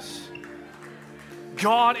Jesus.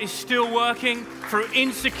 God is still working through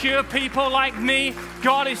insecure people like me.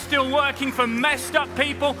 God is still working for messed up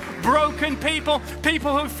people, broken people,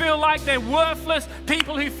 people who feel like they're worthless,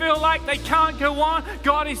 people who feel like they can't go on.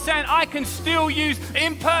 God is saying, I can still use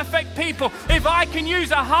imperfect people. If I can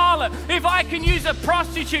use a harlot, if I can use a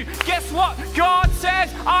prostitute, guess what? God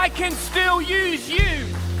says, I can still use you.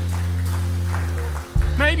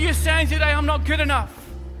 Maybe you're saying today, I'm not good enough.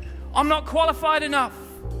 I'm not qualified enough.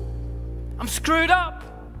 I'm screwed up.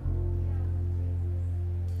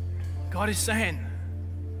 God is saying,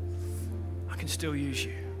 I can still use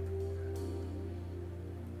you.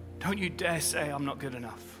 Don't you dare say I'm not good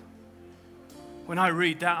enough. When I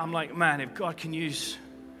read that, I'm like, man, if God can use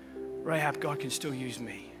Rahab, God can still use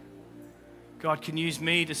me. God can use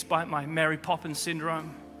me despite my Mary Poppins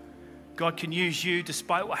syndrome. God can use you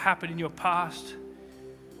despite what happened in your past.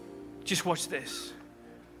 Just watch this.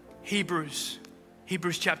 Hebrews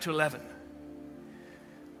chapter 11.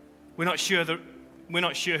 We're not sure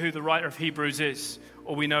who the writer of Hebrews is,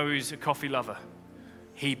 or we know he's a coffee lover.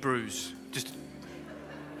 Hebrews. Is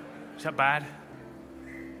that bad?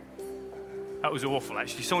 That was awful,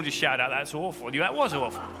 actually. Someone just shouted out, that's awful. That was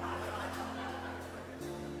awful.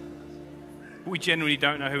 We generally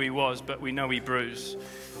don't know who he was, but we know Hebrews.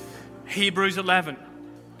 Hebrews 11.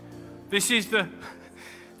 This is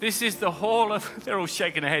the hall of... They're all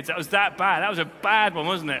shaking their heads. That was that bad. That was a bad one,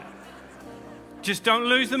 wasn't it? Just don't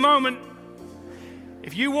lose the moment.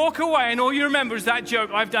 If you walk away and all you remember is that joke,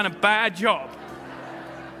 I've done a bad job.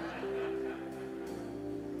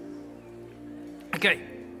 Okay,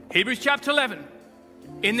 Hebrews chapter 11.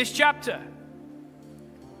 In this chapter,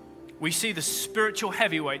 we see the spiritual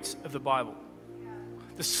heavyweights of the Bible.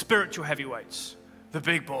 The spiritual heavyweights. The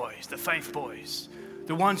big boys, the faith boys.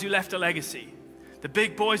 The ones who left a legacy. The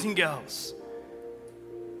big boys and girls.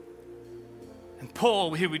 And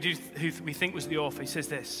Paul, who we think was the author, he says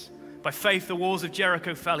this. By faith, the walls of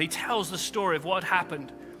Jericho fell. He tells the story of what had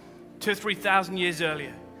happened 2,000 or 3,000 years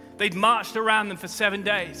earlier. They'd marched around them for 7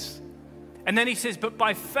 days. And then he says, but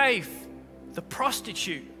by faith, the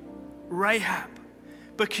prostitute, Rahab,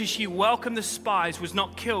 because she welcomed the spies, was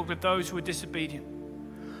not killed with those who were disobedient.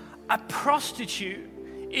 A prostitute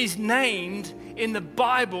is named in the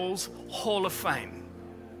Bible's Hall of Fame.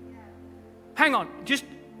 Hang on, just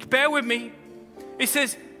bear with me. It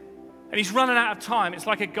says, and he's running out of time. It's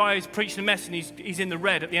like a guy who's preaching a message and he's in the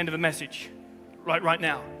red at the end of a message right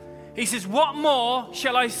now. He says, what more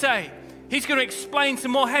shall I say? He's going to explain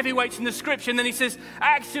some more heavyweights in the scripture. And then he says,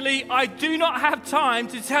 actually, I do not have time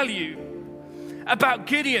to tell you about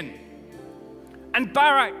Gideon and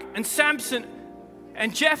Barak and Samson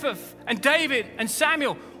and Jephthah and David and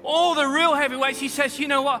Samuel. All the real heavyweights. He says, you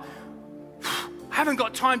know what? I haven't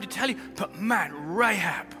got time to tell you, but man,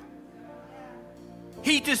 Rahab.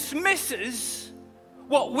 He dismisses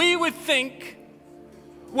what we would think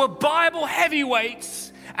were Bible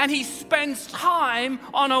heavyweights, and he spends time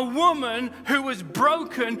on a woman who was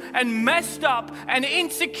broken and messed up and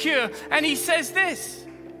insecure. And he says this,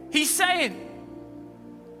 he's saying,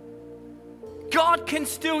 God can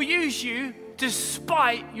still use you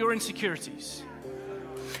despite your insecurities,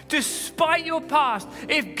 despite your past.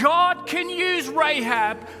 If God can use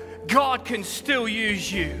Rahab, God can still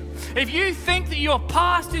use you. If you think that your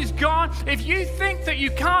past is gone, if you think that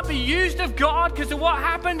you can't be used of God because of what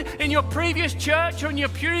happened in your previous church or in your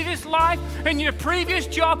previous life, in your previous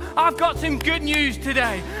job, I've got some good news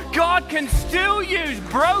today. God can still use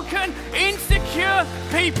broken, insecure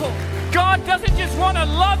people. God doesn't just want to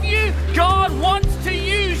love you, God wants to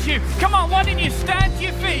use you. Come on, why don't you stand to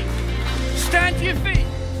your feet? Stand to your feet.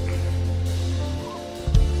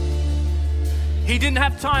 He didn't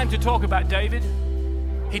have time to talk about David.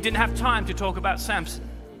 He didn't have time to talk about Samson.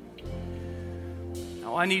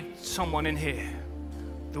 Now I need someone in here,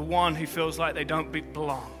 the one who feels like they don't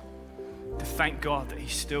belong, to thank God that he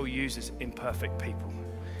still uses imperfect people.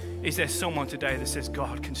 Is there someone today that says,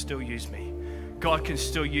 God can still use me? God can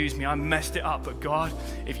still use me. I messed it up, but God,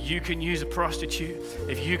 if you can use a prostitute,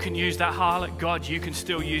 if you can use that harlot, God, you can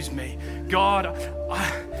still use me. God,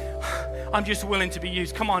 I'm just willing to be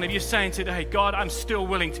used. Come on, if you're saying today, God, I'm still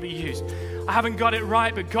willing to be used. I haven't got it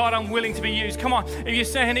right, but God, I'm willing to be used. Come on, if you're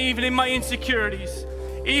saying even in my insecurities,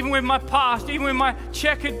 even with my past, even with my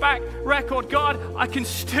checkered back record, God, I can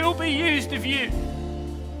still be used of you.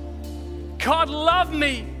 God, love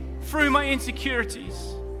me through my insecurities.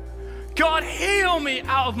 God, heal me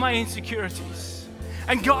out of my insecurities.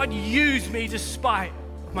 And God, use me despite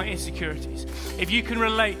my insecurities. If you can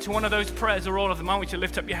relate to one of those prayers or all of them, I want you to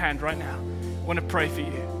lift up your hand right now. I want to pray for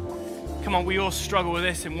you. Come on, we all struggle with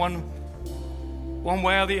this in one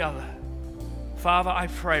way or the other. Father, I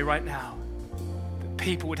pray right now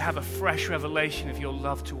people would have a fresh revelation of your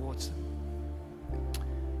love towards them.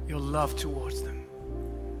 Your love towards them.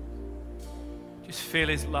 Just feel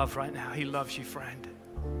his love right now. He loves you, friend.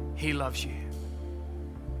 He loves you.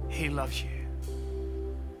 He loves you.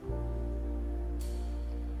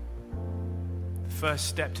 The first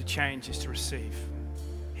step to change is to receive.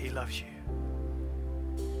 He loves you.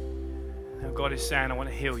 Now God is saying, I want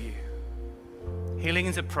to heal you. Healing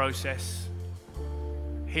is a process.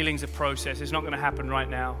 Healing's a process. It's not going to happen right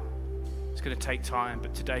now. It's going to take time,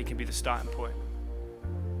 but today can be the starting point.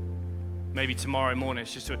 Maybe tomorrow morning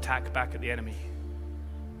it's just to attack back at the enemy.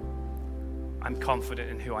 I'm confident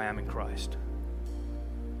in who I am in Christ.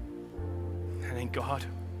 And then God,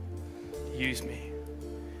 use me.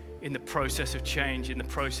 In the process of change, in the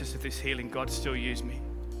process of this healing, God still use me.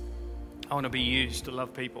 I want to be used to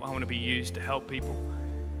love people. I want to be used to help people.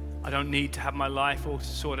 I don't need to have my life all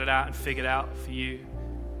sorted out and figured out for you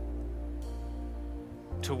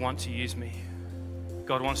to want to use me.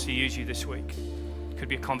 God wants to use you this week. It could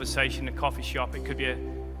be a conversation in a coffee shop. It could be a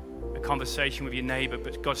conversation with your neighbor,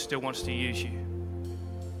 but God still wants to use you.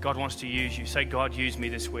 God wants to use you. Say, God, use me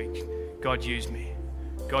this week. God, use me.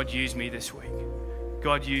 God, use me this week.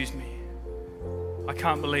 God, use me. I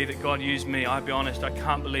can't believe that God used me. I'll be honest, I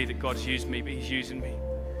can't believe that God's used me, but he's using me.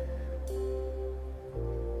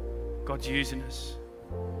 God's using us.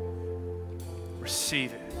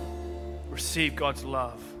 Receive it. Receive God's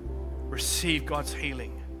love. Receive God's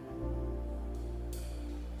healing.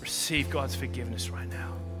 Receive God's forgiveness right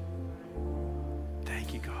now.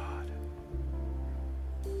 Thank you, God.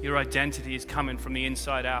 Your identity is coming from the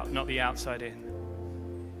inside out, not the outside in.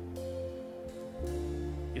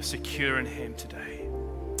 You're secure in him today.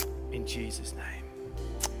 In Jesus' name.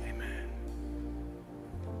 Amen.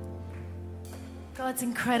 God's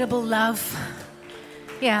incredible love.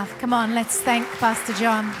 Yeah, come on, let's thank Pastor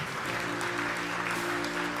John.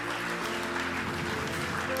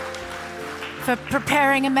 For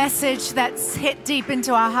preparing a message that's hit deep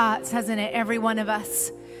into our hearts, hasn't it? Every one of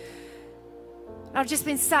us. I've just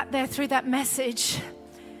been sat there through that message,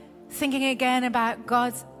 thinking again about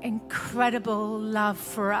God's incredible love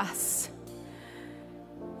for us.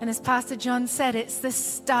 And as Pastor John said, it's the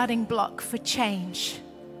starting block for change.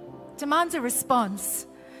 It demands a response.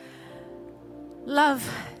 Love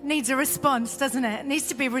needs a response, doesn't it? It needs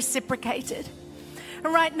to be reciprocated.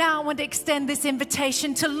 And right now, I want to extend this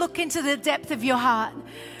invitation to look into the depth of your heart,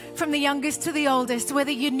 from the youngest to the oldest, whether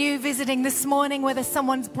you're new visiting this morning, whether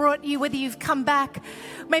someone's brought you, whether you've come back,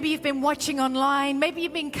 maybe you've been watching online, maybe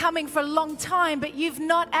you've been coming for a long time, but you've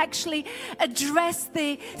not actually addressed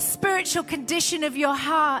the spiritual condition of your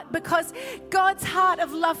heart, because God's heart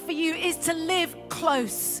of love for you is to live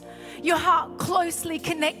close. Your heart closely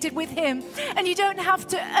connected with him. And you don't have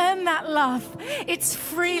to earn that love. It's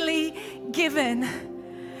freely given.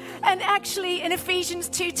 And actually in Ephesians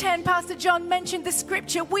 2:10, Pastor John mentioned the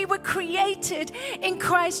scripture. We were created in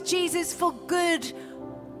Christ Jesus for good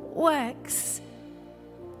works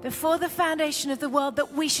before the foundation of the world,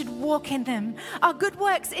 that we should walk in them. Our good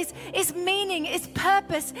works is meaning, is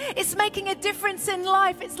purpose, it's making a difference in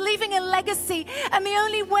life, it's leaving a legacy. And the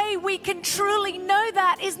only way we can truly know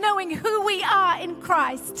that is knowing who we are in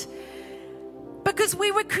Christ. Because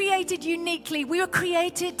we were created uniquely. We were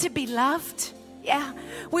created to be loved. Yeah,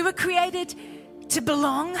 we were created to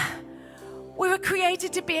belong. We were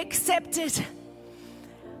created to be accepted.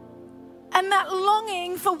 And that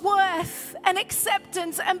longing for worth and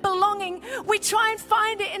acceptance and belonging, we try and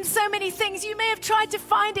find it in so many things. You may have tried to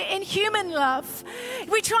find it in human love.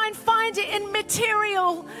 We try and find it in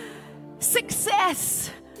material success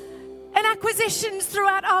and acquisitions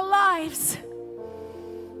throughout our lives.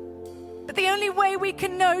 But the only way we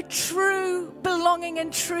can know true belonging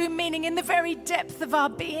and true meaning in the very depth of our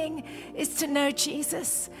being is to know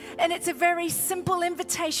Jesus. And it's a very simple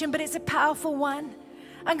invitation, but it's a powerful one.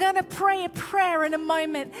 I'm going to pray a prayer in a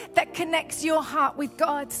moment that connects your heart with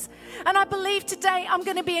God's. And I believe today I'm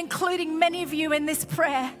going to be including many of you in this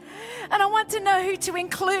prayer. And I want to know who to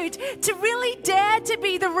include. To really dare to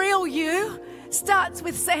be the real you starts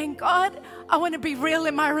with saying, God, I want to be real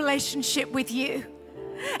in my relationship with you.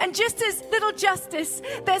 And just as little Justice,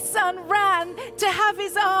 their son, ran to have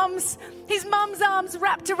his mum's arms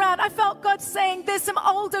wrapped around, I felt God saying, there's some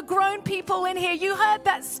older grown people in here. You heard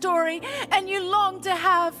that story and you long to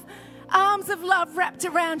have arms of love wrapped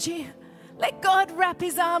around you. Let God wrap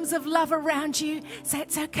his arms of love around you. Say,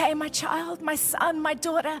 it's okay, my child, my son, my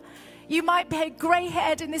daughter. You might be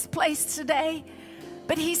gray-haired in this place today,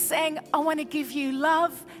 but he's saying, I want to give you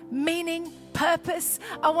love, meaning, purpose.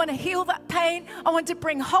 I want to heal that pain. I want to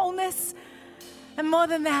bring wholeness. And more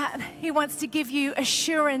than that, he wants to give you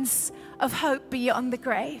assurance of hope beyond the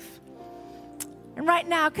grave. And right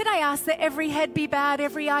now, could I ask that every head be bowed,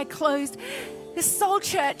 every eye closed? The Soul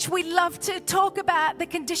Church, we love to talk about the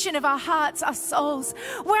condition of our hearts, our souls.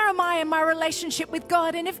 Where am I in my relationship with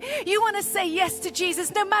God? And if you want to say yes to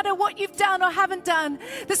Jesus, no matter what you've done or haven't done,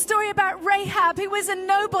 the story about Rahab, who was a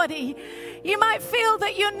nobody, you might feel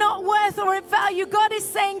that you're not worth or of value. God is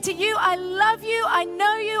saying to you, I love you, I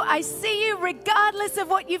know you, I see you, regardless of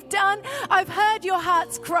what you've done. I've heard your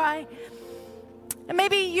heart's cry. And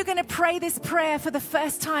maybe you're going to pray this prayer for the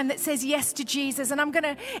first time that says yes to Jesus. And I'm going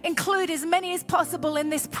to include as many as possible in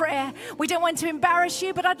this prayer. We don't want to embarrass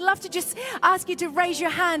you, but I'd love to just ask you to raise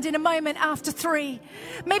your hand in a moment after 3.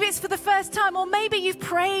 Maybe it's for the first time, or maybe you've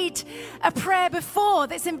prayed a prayer before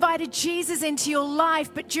that's invited Jesus into your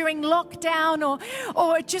life, but during lockdown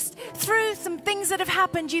or just through some things that have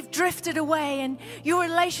happened, you've drifted away and your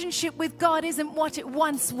relationship with God isn't what it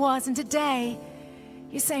once was. And today,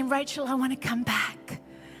 you're saying, Rachel, I want to come back.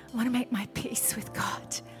 I want to make my peace with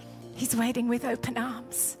God. He's waiting with open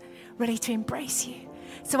arms, ready to embrace you.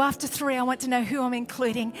 So after 3, I want to know who I'm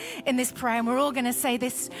including in this prayer. And we're all going to say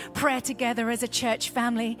this prayer together as a church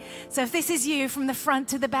family. So if this is you, from the front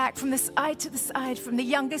to the back, from the side to the side, from the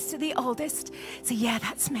youngest to the oldest, say, yeah,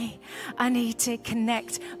 that's me. I need to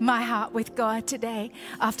connect my heart with God today.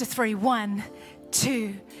 After 3, 1,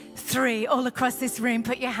 2, 3, all across this room,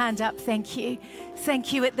 put your hand up. Thank you.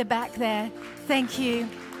 Thank you at the back there. Thank you.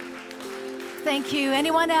 Thank you.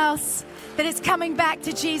 Anyone else that is coming back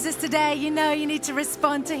to Jesus today, you know you need to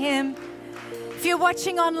respond to him. If you're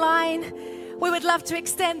watching online, we would love to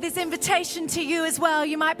extend this invitation to you as well.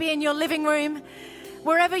 You might be in your living room.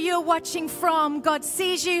 Wherever you're watching from, God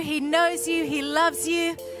sees you, he knows you, he loves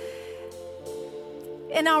you.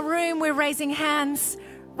 In our room, we're raising hands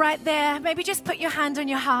right there. Maybe just put your hand on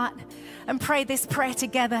your heart and pray this prayer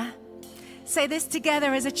together. Say this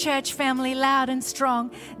together as a church family, loud and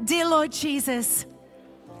strong. Dear Lord Jesus,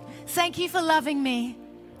 thank you for loving me.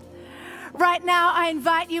 Right now, I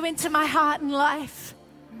invite you into my heart and life.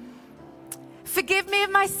 Forgive me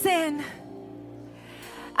of my sin.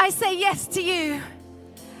 I say yes to you.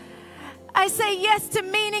 I say yes to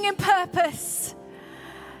meaning and purpose.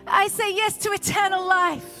 I say yes to eternal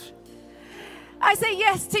life. I say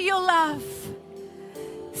yes to your love.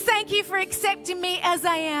 Thank you for accepting me as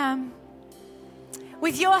I am.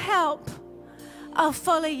 With your help, I'll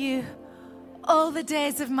follow you all the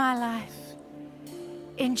days of my life.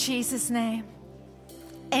 In Jesus' name,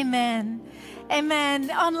 amen. Amen.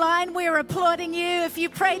 Online, we are applauding you. If you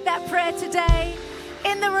prayed that prayer today,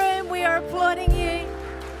 in the room, we are applauding you.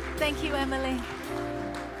 Thank you, Emily.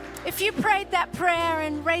 If you prayed that prayer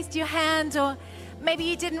and raised your hand, or maybe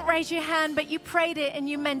you didn't raise your hand, but you prayed it and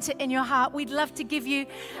you meant it in your heart, we'd love to give you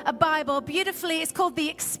a Bible. Beautifully, it's called The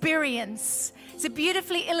Experience. It's a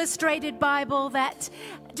beautifully illustrated Bible that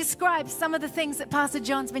describes some of the things that Pastor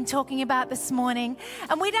John's been talking about this morning.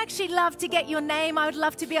 And we'd actually love to get your name. I would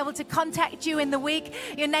love to be able to contact you in the week,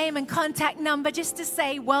 your name and contact number, just to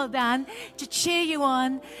say well done, to cheer you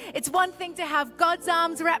on. It's one thing to have God's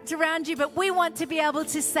arms wrapped around you, but we want to be able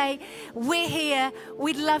to say, we're here.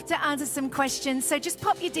 We'd love to answer some questions. So just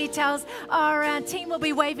pop your details. Our team will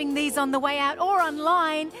be waving these on the way out, or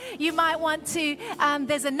online. You might want to,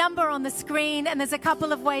 there's a number on the screen, and there's a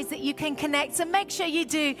couple of ways that you can connect. So make sure you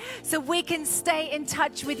do, so we can stay in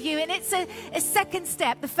touch with you. And it's a second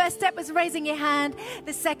step. The first step was raising your hand.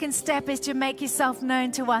 The second step is to make yourself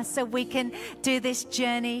known to us so we can do this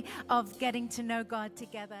journey of getting to know God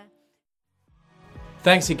together.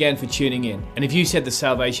 Thanks again for tuning in. And if you said the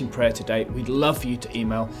salvation prayer today, we'd love for you to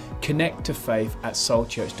email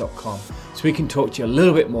connecttofaith@soulchurch.com so we can talk to you a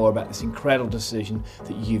little bit more about this incredible decision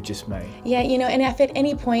that you've just made. Yeah, and if at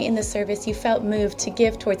any point in the service you felt moved to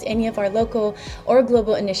give towards any of our local or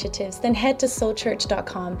global initiatives, then head to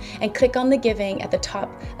soulchurch.com and click on the giving at the top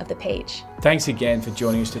of the page. Thanks again for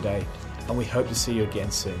joining us today, and we hope to see you again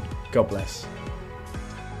soon. God bless.